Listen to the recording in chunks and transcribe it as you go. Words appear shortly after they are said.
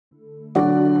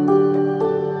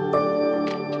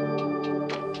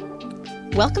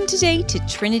Welcome today to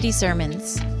Trinity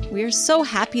Sermons. We are so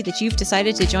happy that you've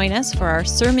decided to join us for our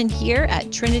sermon here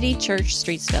at Trinity Church,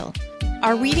 Streetsville.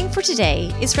 Our reading for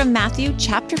today is from Matthew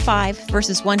chapter 5,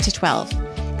 verses 1 to 12.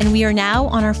 And we are now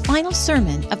on our final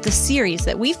sermon of the series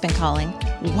that we've been calling,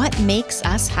 What Makes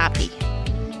Us Happy?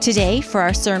 Today, for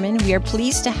our sermon, we are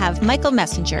pleased to have Michael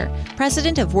Messenger,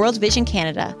 President of World Vision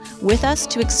Canada, with us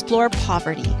to explore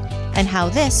poverty and how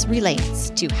this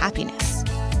relates to happiness.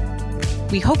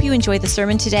 We hope you enjoy the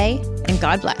sermon today, and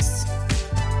God bless.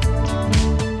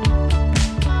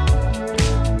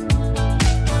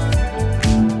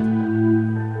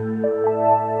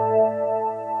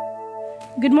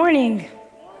 Good morning.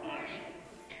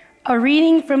 A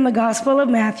reading from the Gospel of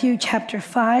Matthew, chapter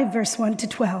 5, verse 1 to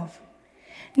 12.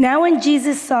 Now when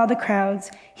Jesus saw the crowds,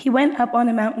 he went up on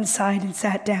a mountainside and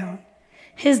sat down.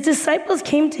 His disciples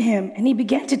came to him, and he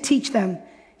began to teach them.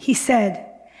 He said,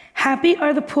 "Happy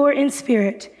are the poor in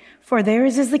spirit, for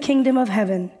theirs is the kingdom of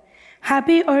heaven.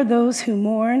 Happy are those who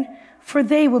mourn, for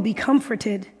they will be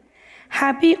comforted.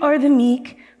 Happy are the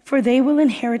meek, for they will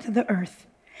inherit the earth.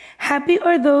 Happy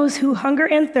are those who hunger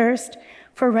and thirst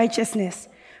for righteousness,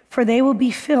 for they will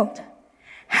be filled.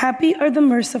 Happy are the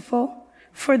merciful,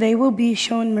 for they will be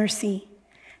shown mercy.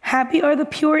 Happy are the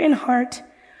pure in heart,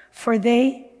 for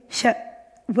they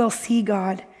will see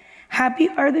God. Happy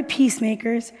are the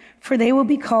peacemakers, for they will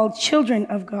be called children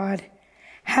of God.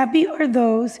 Happy are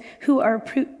those who are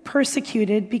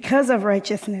persecuted because of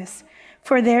righteousness,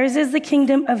 for theirs is the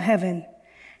kingdom of heaven.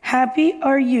 Happy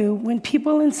are you when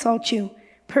people insult you,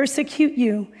 persecute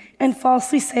you, and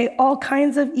falsely say all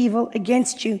kinds of evil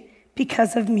against you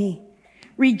because of me.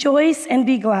 Rejoice and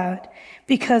be glad,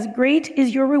 because great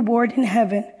is your reward in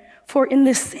heaven, for in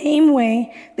the same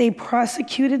way they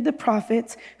prosecuted the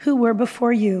prophets who were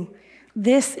before you.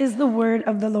 This is the word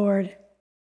of the Lord.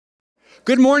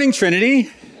 Good morning, Trinity.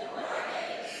 Good morning.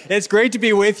 It's great to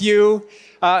be with you.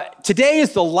 Today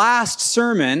is the last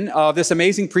sermon of this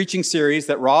amazing preaching series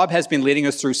that Rob has been leading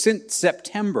us through since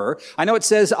September. I know it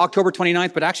says October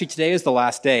 29th, but actually today is the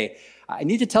last day. I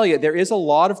need to tell you, there is a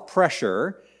lot of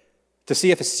pressure to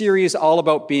see if a series all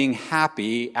about being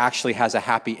happy actually has a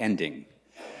happy ending.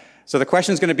 So the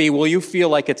question is going to be, will you feel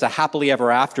like it's a happily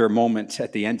ever after moment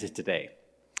at the end of today?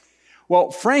 Well,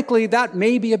 frankly, that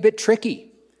may be a bit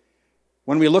tricky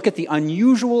when we look at the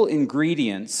unusual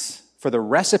ingredients for the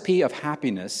recipe of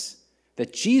happiness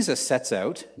that Jesus sets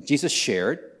out, Jesus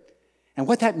shared, and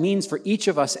what that means for each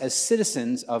of us as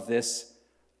citizens of this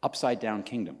upside-down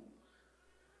kingdom.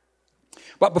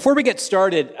 But before we get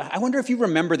started, I wonder if you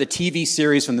remember the TV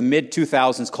series from the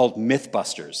mid-2000s called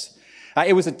Mythbusters.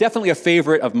 It was definitely a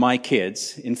favorite of my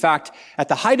kids. In fact, at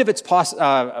the height of its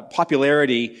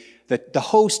popularity, the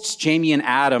hosts, Jamie and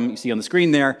Adam, you see on the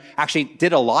screen there, actually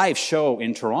did a live show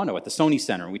in Toronto at the Sony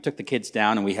Center. We took the kids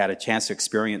down and we had a chance to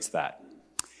experience that.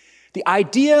 The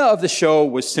idea of the show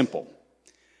was simple.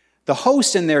 The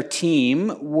hosts and their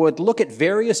team would look at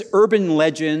various urban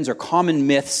legends or common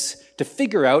myths to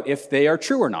figure out if they are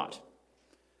true or not.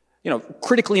 You know,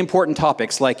 critically important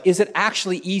topics like, is it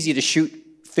actually easy to shoot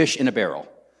fish in a barrel?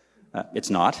 It's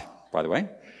not, by the way.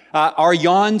 Are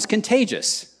yawns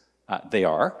contagious? They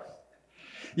are.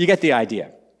 You get the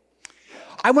idea.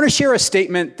 I want to share a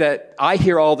statement that I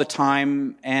hear all the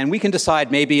time, and we can decide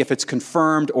maybe if it's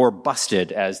confirmed or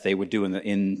busted, as they would do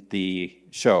in the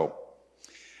show.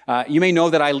 You may know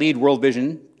that I lead World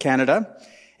Vision Canada,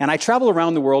 and I travel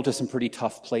around the world to some pretty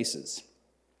tough places.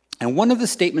 And one of the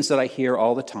statements that I hear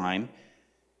all the time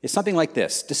is something like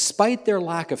this: despite their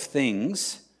lack of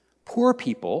things, poor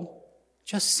people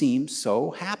just seem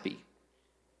so happy.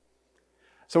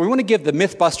 So we want to give the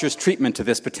Mythbusters treatment to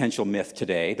this potential myth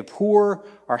today. The poor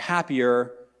are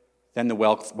happier than the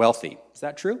wealthy. Is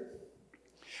that true?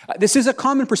 This is a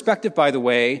common perspective, by the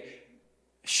way,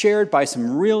 shared by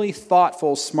some really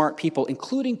thoughtful, smart people,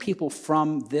 including people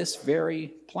from this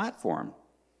very platform.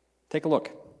 Take a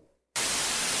look.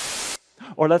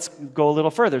 Or let's go a little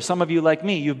further. Some of you, like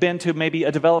me, you've been to maybe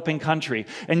a developing country,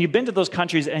 and you've been to those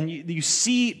countries, and you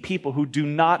see people who do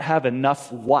not have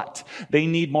enough what? They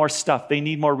need more stuff. They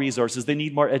need more resources. They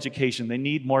need more education. They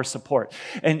need more support.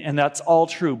 And that's all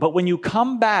true. But when you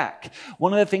come back,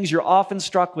 one of the things you're often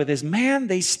struck with is, man,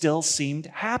 they still seemed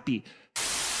happy.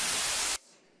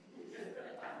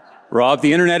 Rob,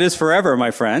 the internet is forever,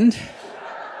 my friend.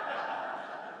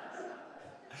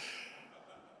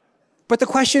 But the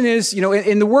question is, you know,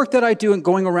 in the work that I do and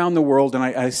going around the world, and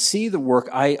I see the work,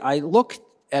 I look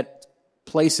at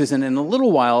places, and in a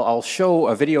little while, I'll show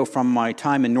a video from my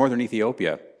time in northern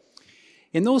Ethiopia.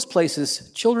 In those places,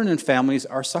 children and families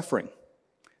are suffering.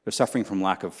 They're suffering from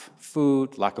lack of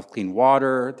food, lack of clean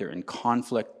water, they're in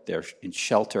conflict, they're in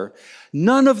shelter.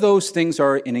 None of those things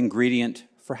are an ingredient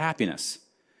for happiness.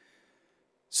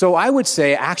 So I would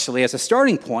say, actually, as a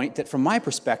starting point, that from my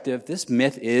perspective, this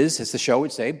myth is, as the show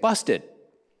would say, busted.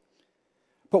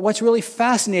 But what's really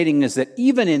fascinating is that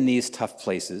even in these tough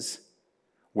places,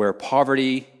 where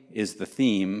poverty is the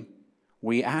theme,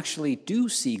 we actually do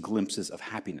see glimpses of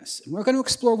happiness. And we're going to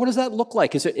explore, what does that look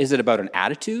like? Is it about an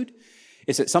attitude?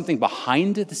 Is it something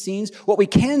behind the scenes? What we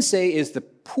can say is the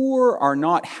poor are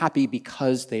not happy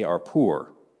because they are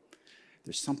poor.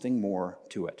 There's something more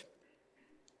to it.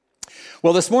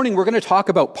 Well, this morning we're going to talk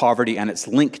about poverty and its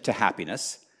link to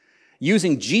happiness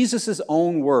using Jesus'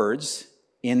 own words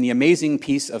in the amazing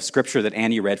piece of scripture that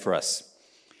Annie read for us.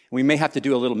 We may have to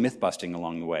do a little myth busting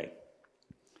along the way.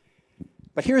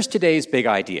 But here's today's big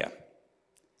idea.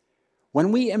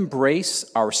 When we embrace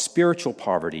our spiritual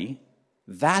poverty,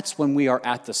 that's when we are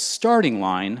at the starting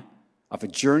line of a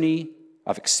journey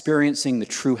of experiencing the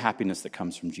true happiness that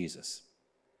comes from Jesus.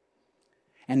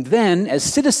 And then, as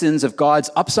citizens of God's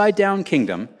upside-down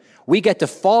kingdom, we get to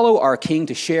follow our King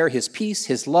to share his peace,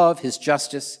 his love, his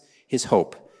justice, his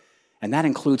hope. And that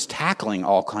includes tackling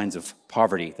all kinds of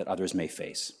poverty that others may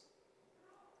face.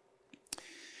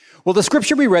 Well, the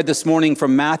scripture we read this morning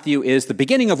from Matthew is the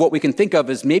beginning of what we can think of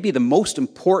as maybe the most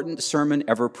important sermon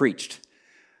ever preached.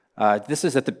 This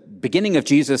is at the beginning of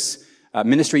Jesus'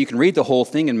 ministry. You can read the whole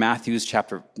thing in Matthew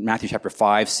chapter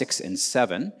 5, 6, and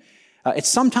 7. It's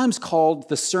sometimes called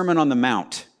the Sermon on the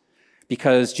Mount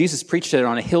because Jesus preached it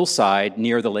on a hillside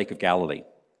near the Lake of Galilee.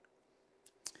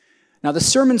 Now, the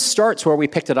sermon starts where we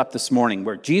picked it up this morning,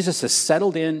 where Jesus has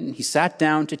settled in, he sat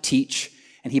down to teach,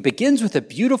 and he begins with a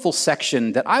beautiful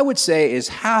section that I would say is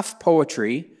half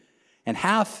poetry and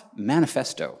half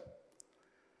manifesto.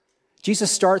 Jesus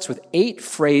starts with 8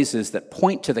 phrases that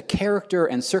point to the character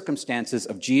and circumstances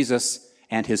of Jesus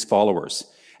and his followers.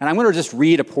 And I'm going to just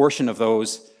read a portion of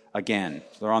those again.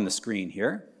 They're on the screen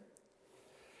here.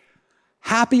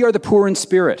 Happy are the poor in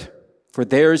spirit, for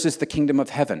theirs is the kingdom of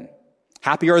heaven.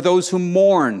 Happy are those who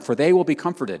mourn, for they will be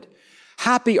comforted.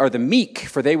 Happy are the meek,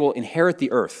 for they will inherit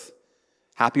the earth.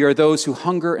 Happy are those who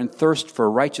hunger and thirst for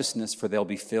righteousness, for they'll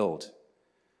be filled.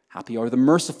 Happy are the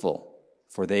merciful,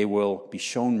 for they will be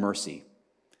shown mercy.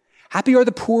 Happy are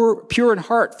the poor, pure in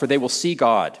heart, for they will see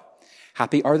God.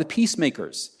 Happy are the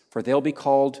peacemakers, for they'll be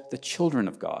called the children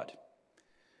of God.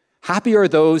 Happy are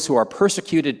those who are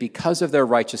persecuted because of their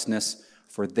righteousness,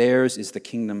 for theirs is the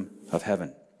kingdom of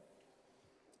heaven.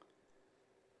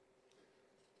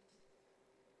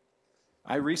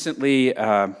 I recently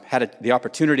had the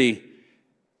opportunity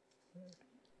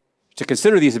to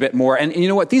consider these a bit more. And you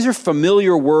know what? These are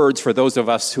familiar words for those of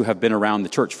us who have been around the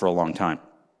church for a long time.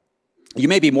 You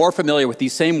may be more familiar with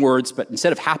these same words, but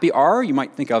instead of happy are, you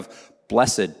might think of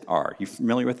blessed are. You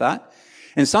familiar with that?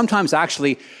 And sometimes,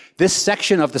 actually, this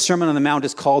section of the Sermon on the Mount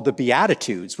is called the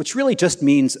Beatitudes, which really just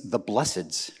means the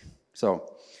blesseds.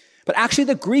 But actually,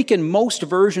 the Greek in most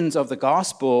versions of the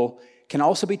gospel can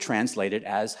also be translated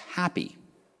as happy.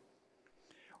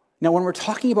 Now, when we're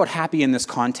talking about happy in this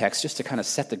context, just to kind of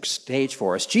set the stage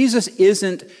for us, Jesus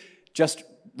isn't just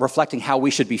reflecting how we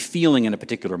should be feeling in a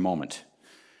particular moment.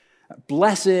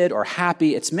 Blessed or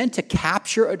happy, it's meant to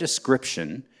capture a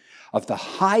description of the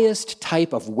highest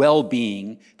type of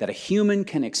well-being that a human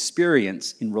can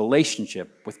experience in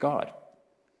relationship with God.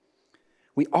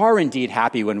 We are indeed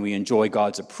happy when we enjoy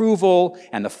God's approval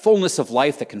and the fullness of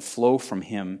life that can flow from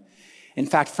him. In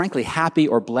fact, frankly, happy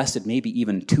or blessed may be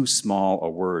even too small a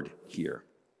word here.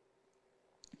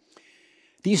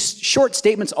 These short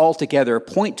statements altogether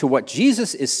point to what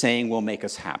Jesus is saying will make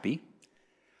us happy,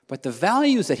 but the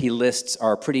values that he lists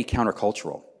are pretty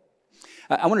countercultural.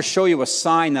 I want to show you a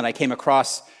sign that I came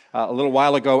across a little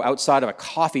while ago outside of a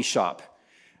coffee shop.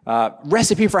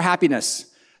 Recipe for happiness.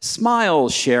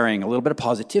 Smiles, sharing, a little bit of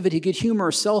positivity, good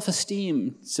humor,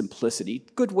 self-esteem, simplicity,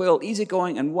 goodwill,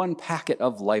 easygoing, and 1 packet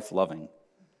of life-loving.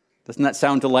 Doesn't that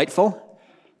sound delightful?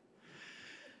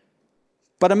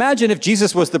 But imagine if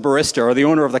Jesus was the barista or the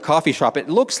owner of the coffee shop. It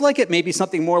looks like it may be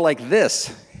something more like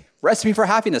this. Recipe for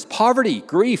happiness, poverty,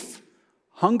 grief,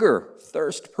 hunger,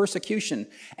 thirst, persecution,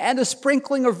 and a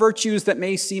sprinkling of virtues that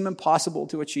may seem impossible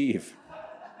to achieve.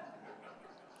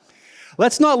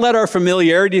 Let's not let our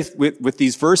familiarity with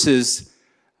these verses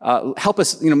help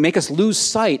us, make us lose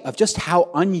sight of just how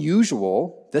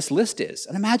unusual this list is.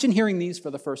 And imagine hearing these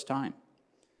for the first time.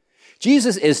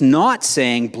 Jesus is not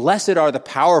saying, blessed are the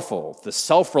powerful, the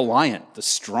self-reliant, the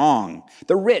strong,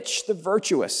 the rich, the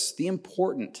virtuous, the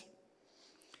important.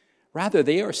 Rather,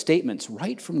 they are statements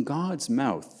right from God's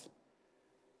mouth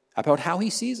about how he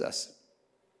sees us.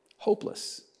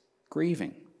 Hopeless,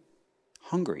 grieving,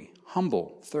 hungry,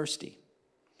 humble, thirsty.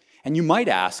 And you might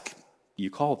ask, you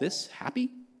call this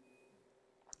happy?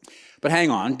 But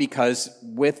hang on, because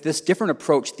with this different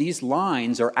approach, these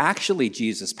lines are actually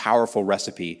Jesus' powerful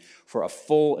recipe for a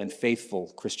full and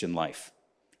faithful Christian life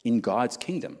in God's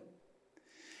kingdom,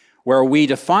 where we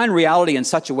define reality in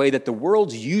such a way that the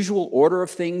world's usual order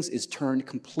of things is turned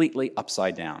completely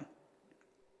upside down.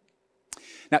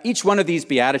 Now, each one of these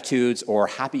Beatitudes, or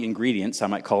happy ingredients, I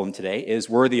might call them today, is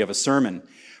worthy of a sermon.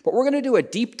 But we're going to do a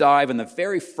deep dive in the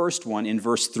very first one in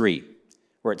verse 3,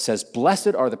 where it says,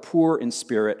 "Blessed are the poor in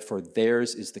spirit, for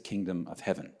theirs is the kingdom of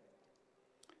heaven."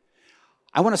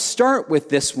 I want to start with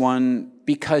this one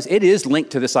because it is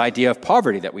linked to this idea of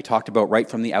poverty that we talked about right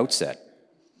from the outset.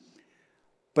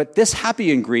 But this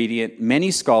happy ingredient, many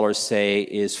scholars say,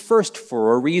 is first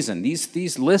for a reason. These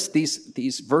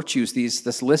virtues,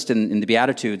 this list in the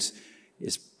Beatitudes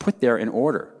is put there in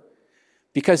order.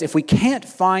 Because if we can't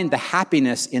find the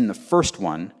happiness in the first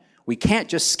one, we can't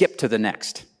just skip to the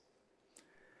next.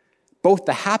 Both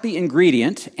the happy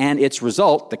ingredient and its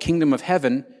result, the kingdom of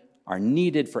heaven, are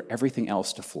needed for everything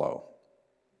else to flow.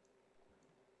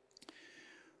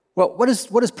 Well, what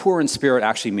does poor in spirit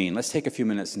actually mean? Let's take a few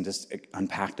minutes and just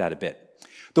unpack that a bit.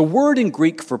 The word in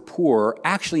Greek for poor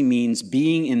actually means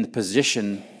being in the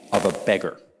position of a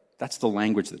beggar. That's the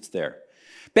language that's there.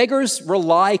 Beggars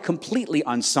rely completely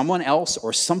on someone else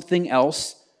or something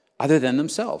else other than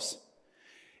themselves.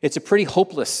 It's a pretty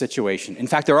hopeless situation. In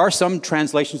fact, there are some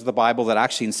translations of the Bible that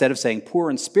actually, instead of saying poor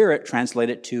in spirit, translate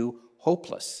it to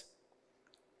hopeless.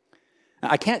 Now,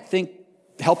 I can't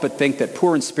help but think that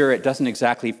poor in spirit doesn't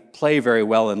exactly play very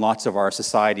well in lots of our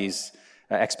society's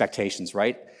expectations,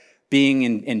 right? Being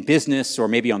in business or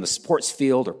maybe on the sports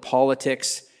field or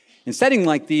politics. In settings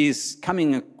like these,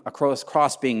 coming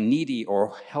across being needy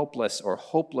or helpless or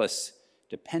hopeless,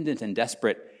 dependent and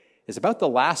desperate is about the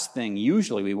last thing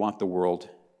usually we want the world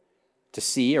to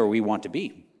see or we want to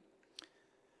be.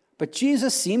 But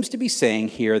Jesus seems to be saying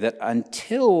here that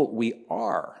until we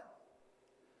are,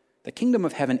 the kingdom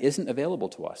of heaven isn't available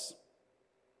to us.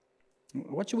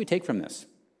 What should we take from this?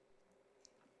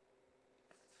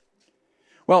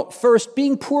 Well, first,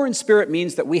 being poor in spirit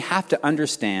means that we have to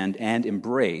understand and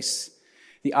embrace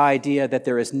the idea that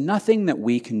there is nothing that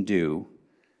we can do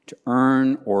to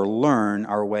earn or learn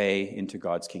our way into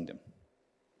God's kingdom.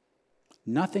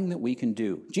 Nothing that we can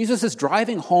do. Jesus is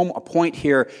driving home a point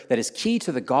here that is key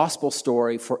to the gospel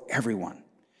story for everyone.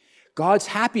 God's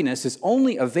happiness is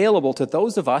only available to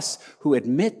those of us who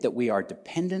admit that we are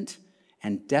dependent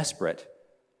and desperate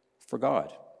for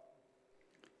God.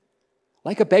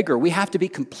 Like a beggar, we have to be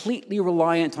completely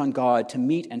reliant on God to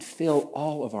meet and fill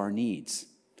all of our needs.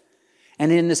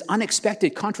 And in this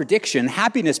unexpected contradiction,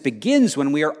 happiness begins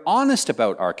when we are honest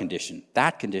about our condition,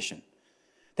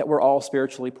 that we're all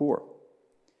spiritually poor.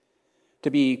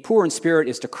 To be poor in spirit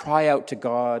is to cry out to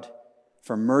God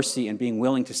for mercy and being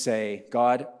willing to say,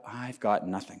 God, I've got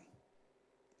nothing.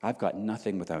 I've got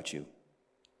nothing without you.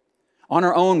 On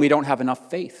our own, we don't have enough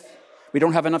faith. We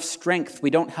don't have enough strength. We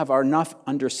don't have enough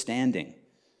understanding.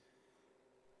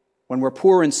 When we're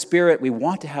poor in spirit, we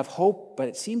want to have hope, but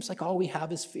it seems like all we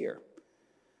have is fear.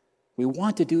 We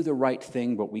want to do the right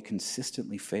thing, but we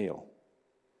consistently fail.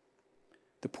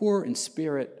 The poor in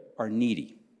spirit are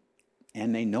needy,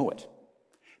 and they know it.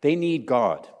 They need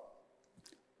God.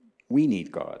 We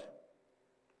need God.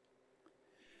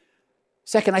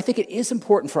 Second, I think it is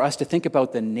important for us to think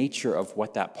about the nature of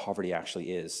what that poverty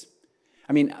actually is.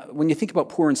 I mean, when you think about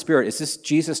poor in spirit, is this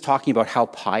Jesus talking about how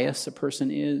pious a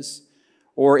person is?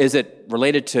 Or is it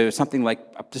related to something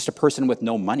like just a person with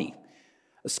no money?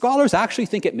 Scholars actually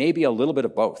think it may be a little bit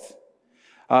of both.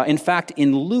 In fact,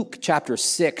 in Luke chapter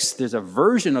 6, there's a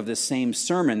version of this same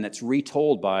sermon that's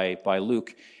retold by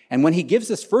Luke. And when he gives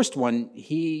this first one,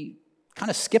 he kind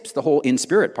of skips the whole in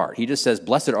spirit part. He just says,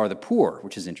 blessed are the poor,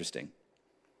 which is interesting.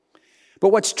 But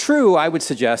what's true, I would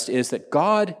suggest, is that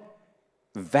God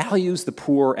values the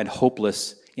poor and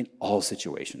hopeless in all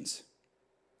situations.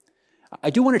 I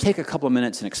do want to take a couple of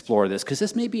minutes and explore this, because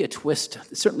this may be a twist,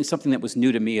 certainly something that was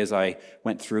new to me as I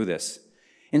went through this.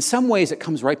 In some ways, it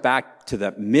comes right back to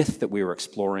the myth that we were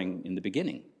exploring in the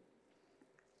beginning.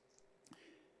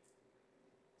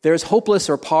 There's hopeless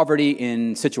or poverty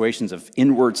in situations of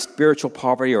inward spiritual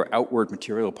poverty or outward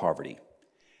material poverty.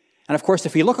 And of course,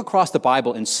 if we look across the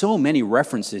Bible in so many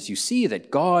references, you see that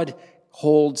God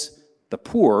holds the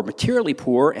poor, materially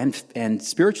poor and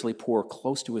spiritually poor,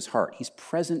 close to his heart. He's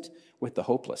present with the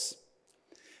hopeless.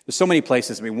 There's so many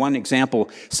places. I mean, one example,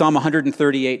 Psalm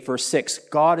 138, verse 6,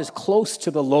 God is close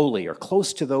to the lowly or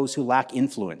close to those who lack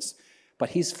influence,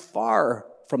 but he's far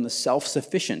from the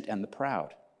self-sufficient and the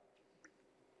proud.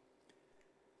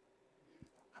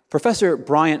 Professor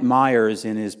Bryant Myers,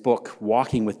 in his book,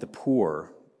 Walking with the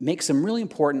Poor, makes some really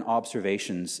important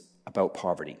observations about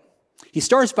poverty. He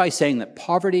starts by saying that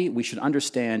poverty, we should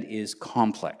understand, is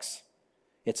complex.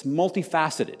 It's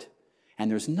multifaceted,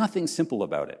 and there's nothing simple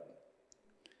about it.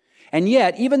 And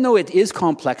yet, even though it is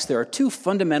complex, there are two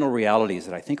fundamental realities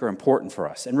that I think are important for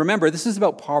us. And remember, this is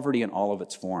about poverty in all of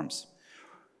its forms.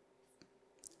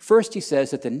 First, he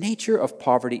says that the nature of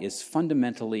poverty is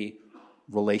fundamentally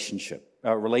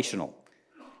relational,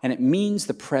 and it means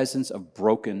the presence of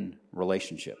broken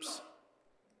relationships.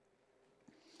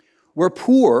 We're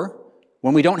poor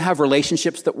when we don't have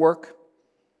relationships that work,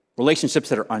 relationships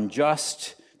that are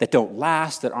unjust, that don't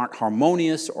last, that aren't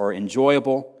harmonious or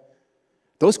enjoyable.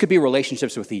 Those could be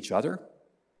relationships with each other,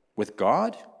 with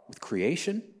God, with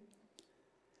creation.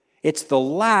 It's the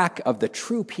lack of the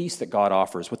true peace that God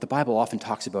offers, what the Bible often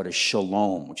talks about as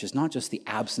shalom, which is not just the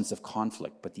absence of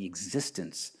conflict, but the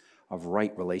existence of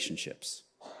right relationships.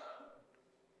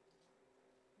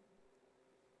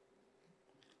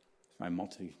 I'm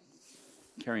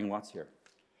carrying lots here.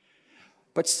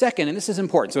 But second, and this is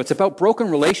important, so it's about broken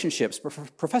relationships,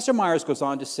 but Professor Myers goes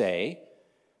on to say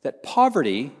that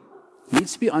poverty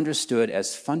needs to be understood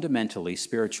as fundamentally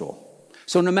spiritual.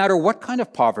 So no matter what kind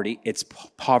of poverty, it's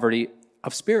poverty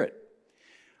of spirit.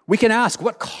 We can ask,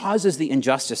 what causes the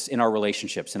injustice in our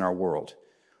relationships, in our world?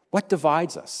 What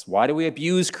divides us? Why do we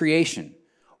abuse creation?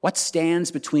 What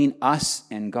stands between us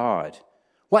and God?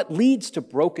 What leads to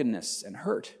brokenness and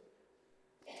hurt?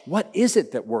 What is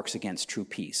it that works against true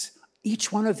peace?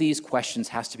 Each one of these questions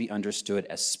has to be understood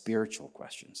as spiritual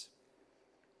questions.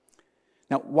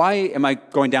 Now, why am I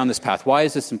going down this path? Why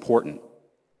is this important?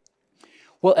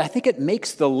 Well, I think it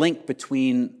makes the link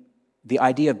between the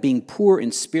idea of being poor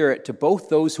in spirit to both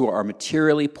those who are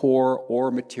materially poor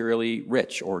or materially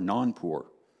rich or non-poor.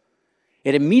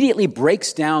 It immediately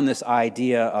breaks down this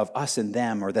idea of us and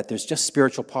them, or that there's just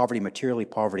spiritual poverty, materially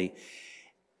poverty.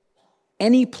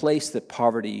 Any place that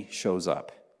poverty shows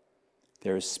up,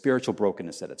 there is spiritual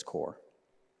brokenness at its core.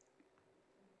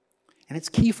 And it's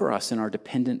key for us in our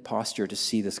dependent posture to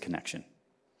see this connection.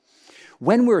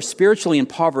 When we're spiritually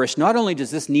impoverished, not only does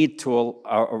this lead to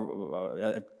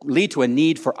a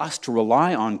need for us to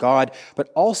rely on God,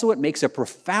 but also it makes a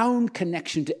profound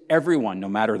connection to everyone, no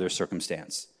matter their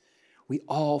circumstance. We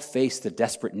all face the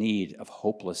desperate need of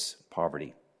hopeless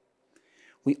poverty.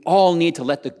 We all need to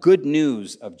let the good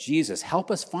news of Jesus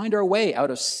help us find our way out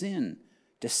of sin,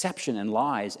 deception, and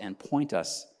lies, and point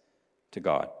us to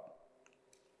God.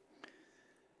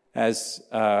 As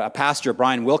a pastor,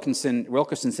 Brian Wilkinson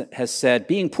has said,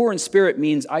 being poor in spirit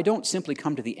means I don't simply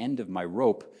come to the end of my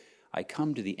rope, I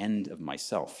come to the end of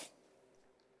myself.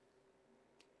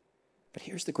 But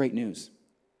here's the great news.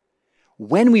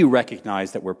 When we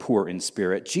recognize that we're poor in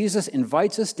spirit, Jesus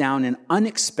invites us down an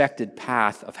unexpected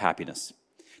path of happiness,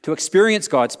 to experience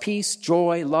God's peace,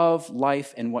 joy, love,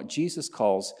 life, and what Jesus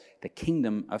calls the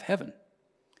kingdom of heaven.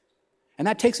 And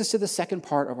that takes us to the second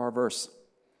part of our verse.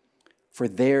 For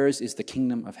theirs is the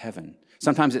kingdom of heaven.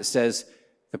 Sometimes it says,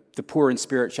 the poor in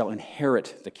spirit shall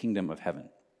inherit the kingdom of heaven.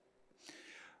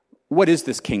 What is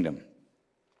this kingdom?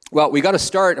 Well, we got to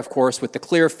start, of course, with the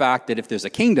clear fact that if there's a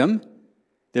kingdom,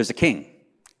 there's a king.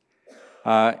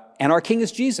 And our king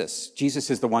is Jesus. Jesus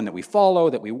is the one that we follow,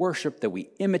 that we worship, that we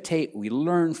imitate, we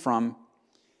learn from.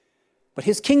 But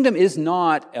his kingdom is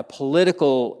not a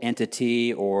political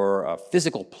entity or a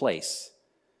physical place.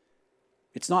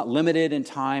 It's not limited in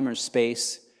time or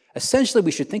space. Essentially,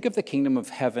 we should think of the kingdom of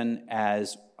heaven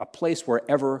as a place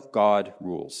wherever God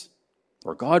rules.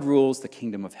 Where God rules, the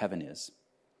kingdom of heaven is.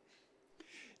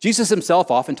 Jesus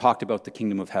himself often talked about the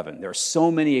kingdom of heaven. There are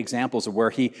so many examples of where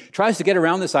he tries to get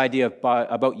around this idea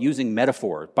about using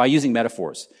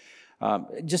metaphors.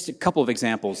 Just a couple of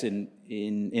examples.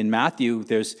 In Matthew,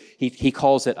 he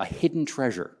calls it a hidden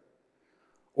treasure.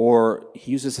 Or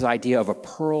he uses this idea of a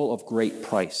pearl of great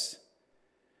price,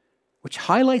 which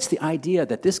highlights the idea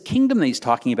that this kingdom that he's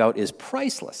talking about is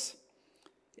priceless.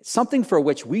 It's something for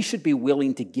which we should be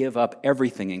willing to give up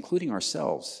everything, including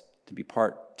ourselves,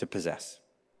 to possess.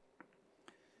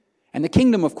 And the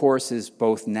kingdom, of course, is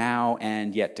both now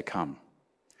and yet to come.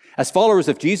 As followers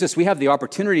of Jesus, we have the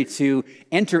opportunity to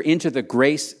enter into the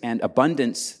grace and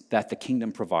abundance that the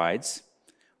kingdom provides.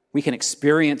 We can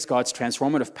experience God's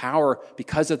transformative power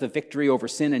because of the victory over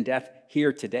sin and death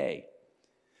here today.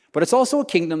 But it's also a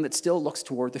kingdom that still looks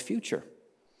toward the future.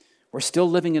 We're still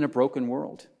living in a broken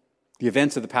world. The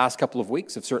events of the past couple of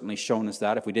weeks have certainly shown us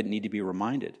that, if we didn't need to be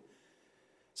reminded.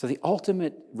 So the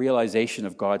ultimate realization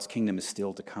of God's kingdom is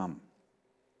still to come.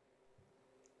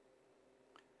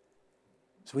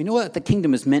 So we know what the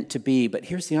kingdom is meant to be, but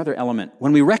here's the other element.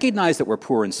 When we recognize that we're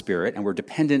poor in spirit and we're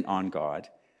dependent on God,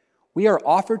 we are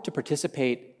offered to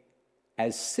participate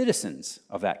as citizens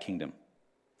of that kingdom,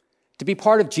 to be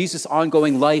part of Jesus'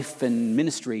 ongoing life and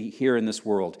ministry here in this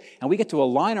world. And we get to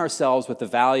align ourselves with the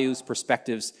values,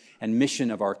 perspectives, and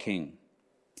mission of our King.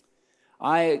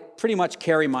 I pretty much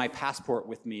carry my passport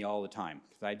with me all the time.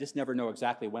 I just never know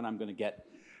exactly when I'm going to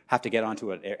have to get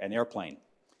onto an airplane.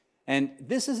 And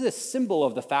this is a symbol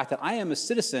of the fact that I am a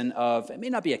citizen of, it may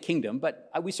not be a kingdom, but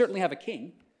we certainly have a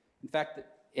king. In fact,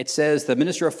 it says, the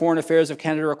Minister of Foreign Affairs of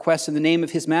Canada requests in the name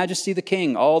of His Majesty the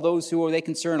King, all those who they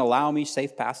concern, allow me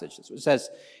safe passage. That's what it says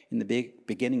in the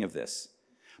beginning of this.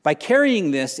 By carrying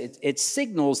this, it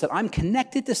signals that I'm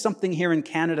connected to something here in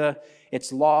Canada,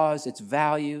 its laws, its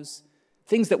values,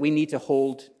 things that we need to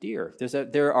hold dear.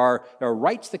 There are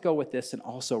rights that go with this and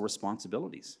also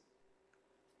responsibilities.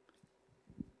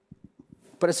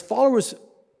 But as followers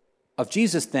of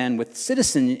Jesus then, with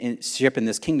citizenship in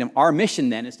this kingdom, our mission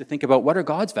then is to think about what are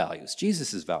God's values,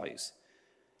 Jesus' values.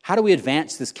 How do we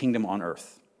advance this kingdom on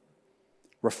earth?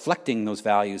 Reflecting those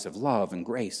values of love and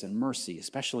grace and mercy,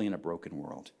 especially in a broken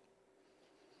world.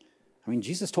 I mean,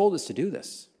 Jesus told us to do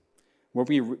this. We'll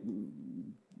be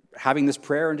having this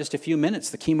prayer in just a few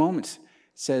minutes. The key moment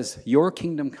says, your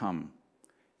kingdom come,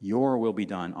 your will be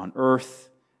done on earth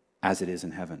as it is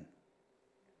in heaven.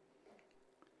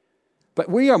 But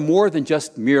we are more than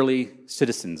just merely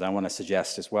citizens, I want to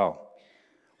suggest as well.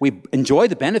 We enjoy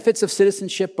the benefits of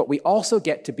citizenship, but we also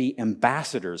get to be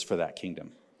ambassadors for that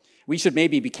kingdom. We should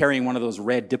maybe be carrying one of those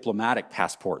red diplomatic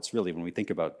passports, really, when we think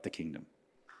about the kingdom.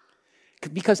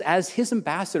 Because as His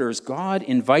ambassadors, God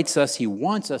invites us, He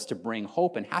wants us to bring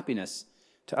hope and happiness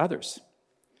to others.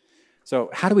 So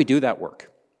how do we do that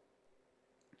work?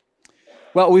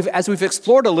 Well, as we've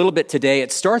explored a little bit today,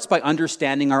 it starts by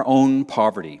understanding our own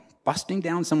poverty, busting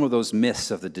down some of those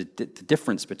myths of the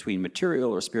difference between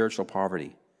material or spiritual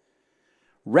poverty,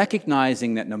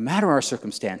 recognizing that no matter our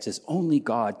circumstances, only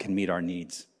God can meet our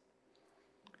needs.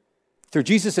 Through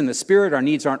Jesus and the Spirit, our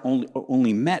needs aren't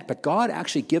only met, but God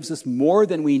actually gives us more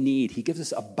than we need. He gives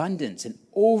us abundance and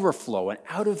overflow, and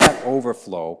out of that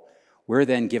overflow, we're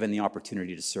then given the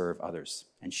opportunity to serve others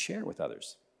and share with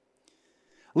others.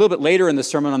 A little bit later in the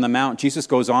Sermon on the Mount, Jesus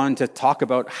goes on to talk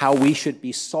about how we should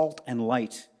be salt and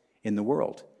light in the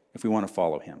world if we want to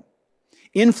follow Him,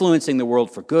 influencing the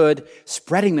world for good,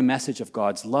 spreading the message of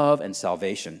God's love and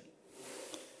salvation.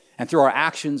 And through our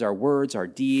actions, our words, our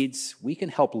deeds, we can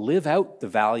help live out the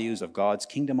values of God's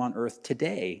kingdom on earth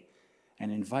today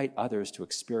and invite others to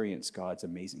experience God's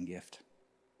amazing gift.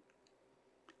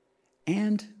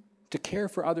 And to care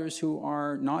for others who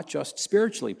are not just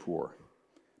spiritually poor,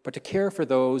 but to care for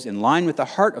those in line with the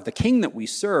heart of the King that we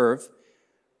serve,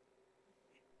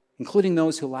 including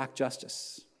those who lack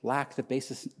justice, lack the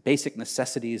basic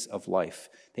necessities of life.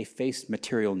 They face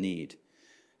material need.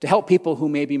 To help people who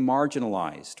may be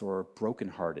marginalized or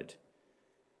brokenhearted,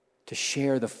 to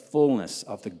share the fullness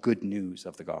of the good news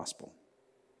of the gospel.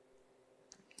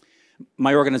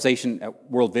 My organization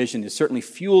at World Vision is certainly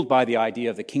fueled by the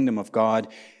idea of the kingdom of God.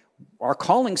 Our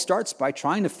calling starts by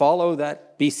trying to follow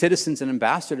that, be citizens and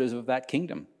ambassadors of that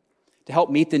kingdom. To help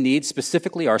meet the needs,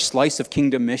 specifically our slice of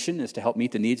kingdom mission is to help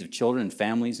meet the needs of children and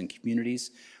families and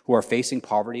communities who are facing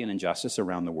poverty and injustice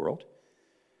around the world.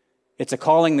 It's a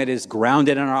calling that is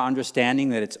grounded in our understanding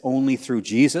that it's only through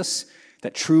Jesus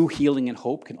that true healing and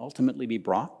hope can ultimately be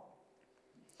brought.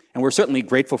 And we're certainly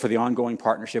grateful for the ongoing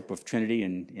partnership of Trinity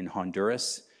in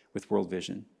Honduras with World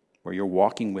Vision, where you're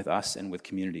walking with us and with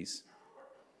communities.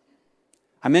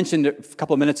 I mentioned a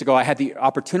couple of minutes ago, I had the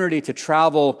opportunity to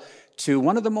travel to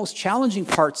one of the most challenging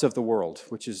parts of the world,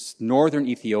 which is northern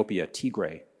Ethiopia,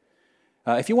 Tigray.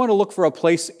 If you want to look for a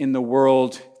place in the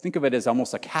world, think of it as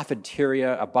almost a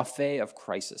cafeteria, a buffet of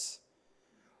crisis.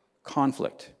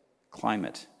 Conflict,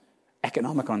 climate,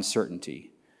 economic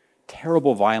uncertainty,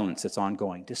 terrible violence that's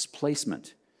ongoing,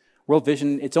 displacement. World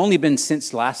Vision, it's only been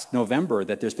since last November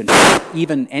that there's been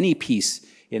even any peace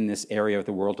in this area of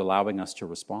the world allowing us to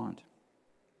respond.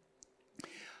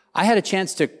 I had a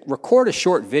chance to record a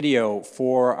short video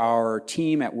for our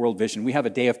team at World Vision. We have a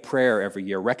day of prayer every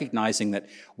year, recognizing that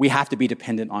we have to be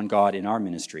dependent on God in our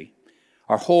ministry.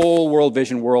 Our whole World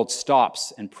Vision world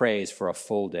stops and prays for a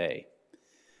full day.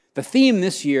 The theme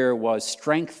this year was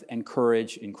strength and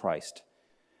courage in Christ.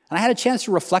 And I had a chance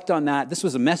to reflect on that. This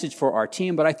was a message for our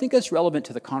team, but I think it's relevant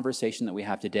to the conversation that we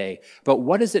have today. But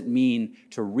what does it mean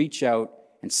to reach out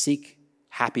and seek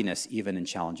happiness even in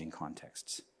challenging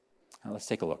contexts? Now let's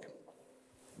take a look.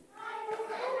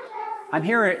 I'm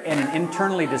here in an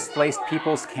internally displaced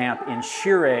people's camp in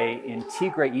Shire in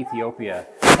Tigray, Ethiopia.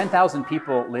 10,000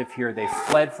 people live here. They've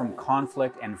fled from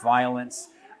conflict and violence.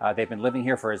 They've been living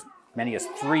here for as many as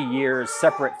 3 years,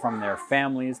 separate from their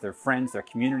families, their friends, their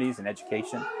communities, and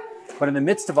education. But in the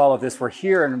midst of all of this, we're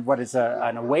here in what is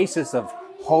an oasis of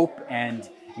hope and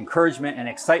encouragement and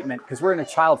excitement because we're in a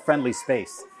child-friendly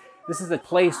space. This is a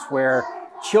place where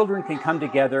children can come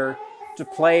together to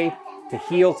play, to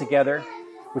heal together.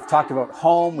 We've talked about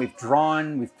home, we've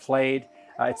drawn, we've played.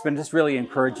 It's been just really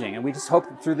encouraging. And we just hope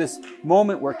that through this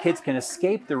moment where kids can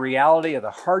escape the reality of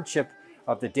the hardship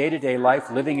of the day-to-day life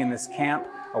living in this camp,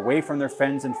 away from their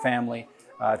friends and family,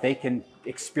 they can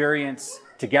experience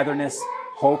togetherness,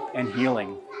 hope, and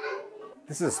healing.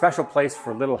 This is a special place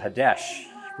for little Hadesh.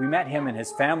 We met him and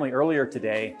his family earlier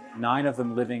today, 9 of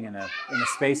them living in a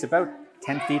space about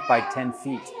 10 feet by 10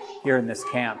 feet here in this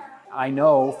camp. I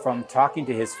know from talking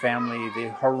to his family the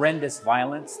horrendous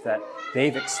violence that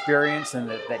they've experienced and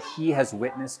that he has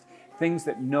witnessed, things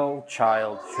that no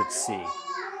child should see.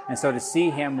 And so to see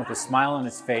him with a smile on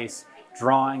his face,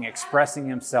 drawing, expressing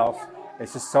himself,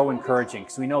 it's just so encouraging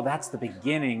because we know that's the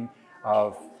beginning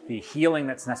of the healing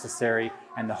that's necessary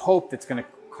and the hope that's going to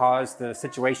cause the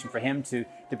situation for him to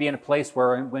be in a place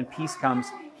where when peace comes,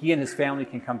 he and his family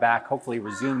can come back, hopefully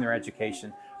resume their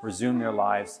education, resume their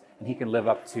lives, and he can live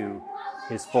up to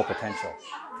his full potential.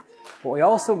 But we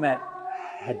also met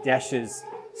Hadesh's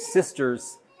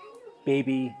sister's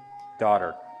baby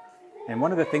daughter. And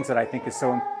one of the things that I think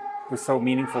was so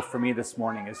meaningful for me this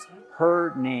morning is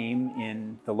her name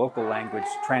in the local language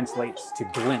translates to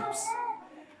glimpse.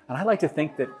 And I like to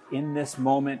think that in this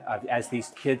moment, as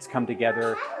these kids come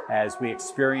together, as we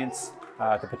experience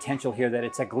the potential here, that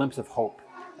it's a glimpse of hope.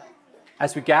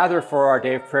 As we gather for our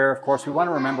day of prayer, of course, we want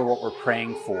to remember what we're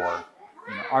praying for.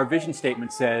 Our vision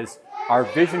statement says, our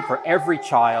vision for every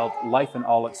child, life in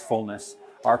all its fullness,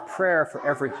 our prayer for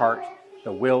every heart,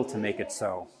 the will to make it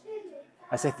so.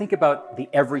 As I think about the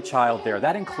every child there,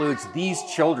 that includes these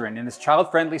children in this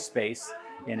child-friendly space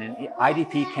in an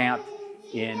IDP camp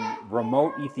in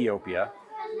remote Ethiopia.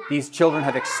 These children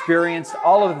have experienced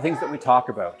all of the things that we talk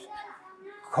about.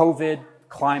 COVID,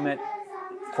 climate,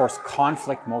 of course,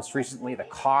 conflict most recently, the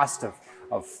cost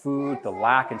of food, the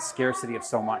lack and scarcity of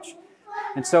so much.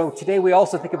 And so today we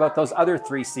also think about those other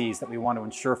 3 C's that we want to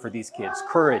ensure for these kids: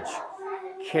 courage,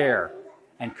 care,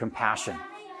 and compassion.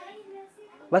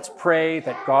 Let's pray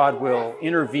that God will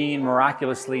intervene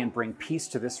miraculously and bring peace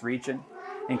to this region,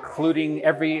 including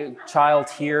every child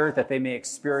here, that they may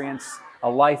experience a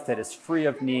life that is free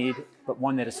of need, but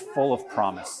one that is full of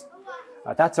promise.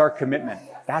 That's our commitment.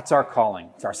 That's our calling.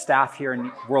 It's our staff here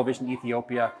in World Vision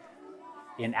Ethiopia,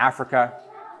 in Africa,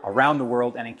 around the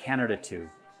world, and in Canada too.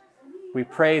 We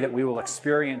pray that we will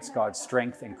experience God's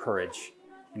strength and courage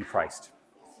in Christ.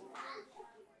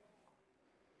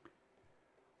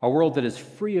 A world that is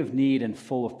free of need and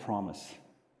full of promise.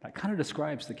 That kind of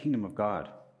describes the kingdom of God.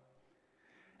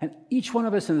 And each one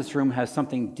of us in this room has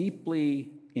something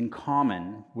deeply in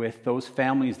common with those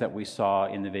families that we saw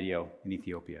in the video in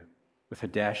Ethiopia, with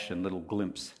Hadesh and little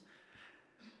Glimpse.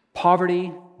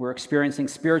 Poverty, we're experiencing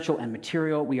spiritual and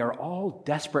material. We are all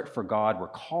desperate for God. We're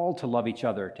called to love each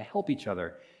other, to help each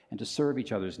other, and to serve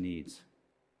each other's needs.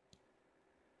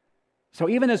 So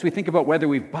even as we think about whether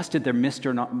we've busted their myth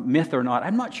or not,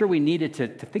 I'm not sure we needed to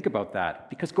think about that.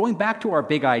 Because going back to our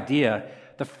big idea,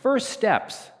 the first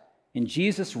steps in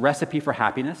Jesus' recipe for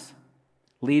happiness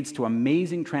leads to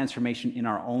amazing transformation in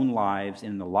our own lives,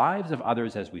 in the lives of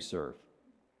others as we serve.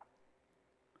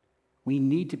 We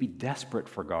need to be desperate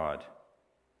for God,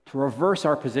 to reverse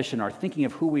our position, our thinking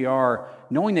of who we are,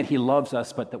 knowing that He loves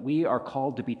us, but that we are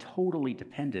called to be totally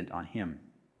dependent on Him.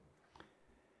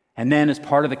 And then as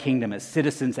part of the kingdom, as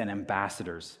citizens and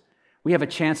ambassadors, we have a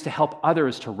chance to help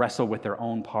others to wrestle with their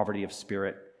own poverty of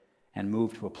spirit and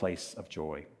move to a place of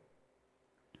joy.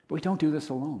 But we don't do this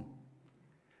alone.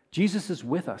 Jesus is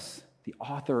with us, the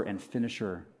author and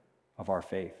finisher of our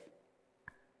faith.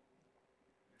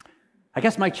 I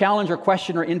guess my challenge or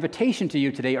question or invitation to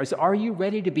you today is, are you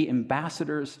ready to be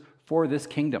ambassadors for this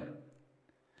kingdom?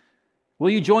 Will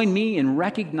you join me in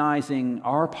recognizing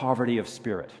our poverty of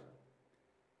spirit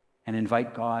and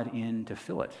invite God in to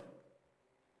fill it?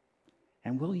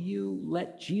 And will you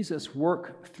let Jesus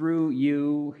work through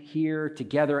you here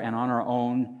together and on our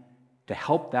own to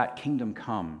help that kingdom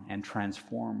come and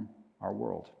transform our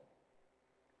world?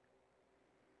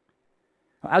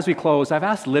 As we close, I've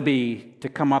asked Libby to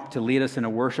come up to lead us in a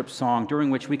worship song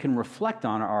during which we can reflect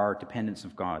on our dependence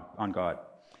on God.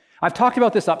 I've talked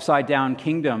about this upside-down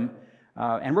kingdom,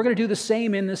 and we're going to do the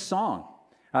same in this song.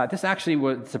 This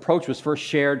approach was first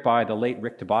shared by the late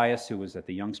Rick Tobias, who was at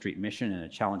the Yonge Street Mission in a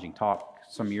challenging talk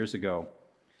some years ago.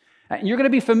 And you're going to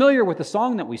be familiar with the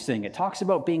song that we sing. It talks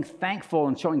about being thankful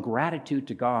and showing gratitude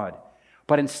to God.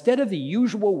 But instead of the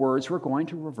usual words, we're going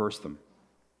to reverse them.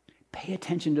 Pay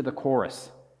attention to the chorus,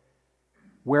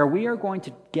 where we are going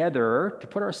together to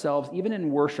put ourselves, even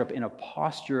in worship, in a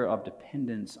posture of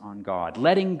dependence on God,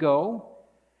 letting go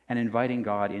and inviting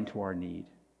God into our need.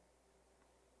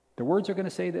 The words are going to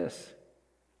say this: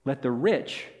 let the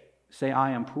rich say,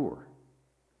 I am poor.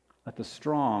 Let the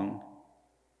strong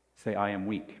say, I am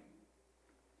weak.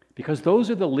 Because those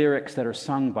are the lyrics that are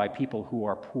sung by people who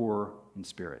are poor in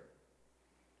spirit.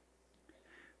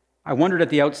 I wondered at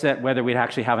the outset whether we'd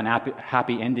actually have an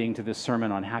happy ending to this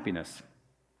sermon on happiness.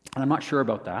 And I'm not sure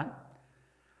about that.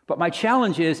 But my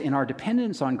challenge is, in our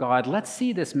dependence on God, let's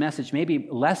see this message maybe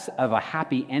less of a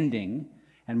happy ending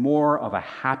and more of a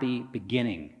happy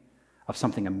beginning of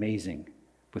something amazing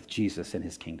with Jesus and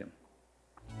his kingdom.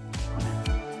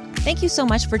 Thank you so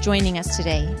much for joining us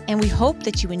today, and we hope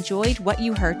that you enjoyed what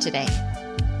you heard today.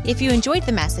 If you enjoyed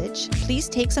the message, please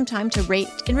take some time to rate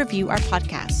and review our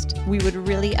podcast. We would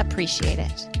really appreciate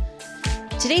it.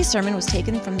 Today's sermon was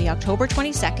taken from the October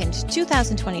 22nd,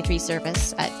 2023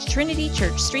 service at Trinity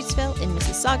Church, Streetsville in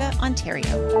Mississauga,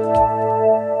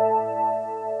 Ontario.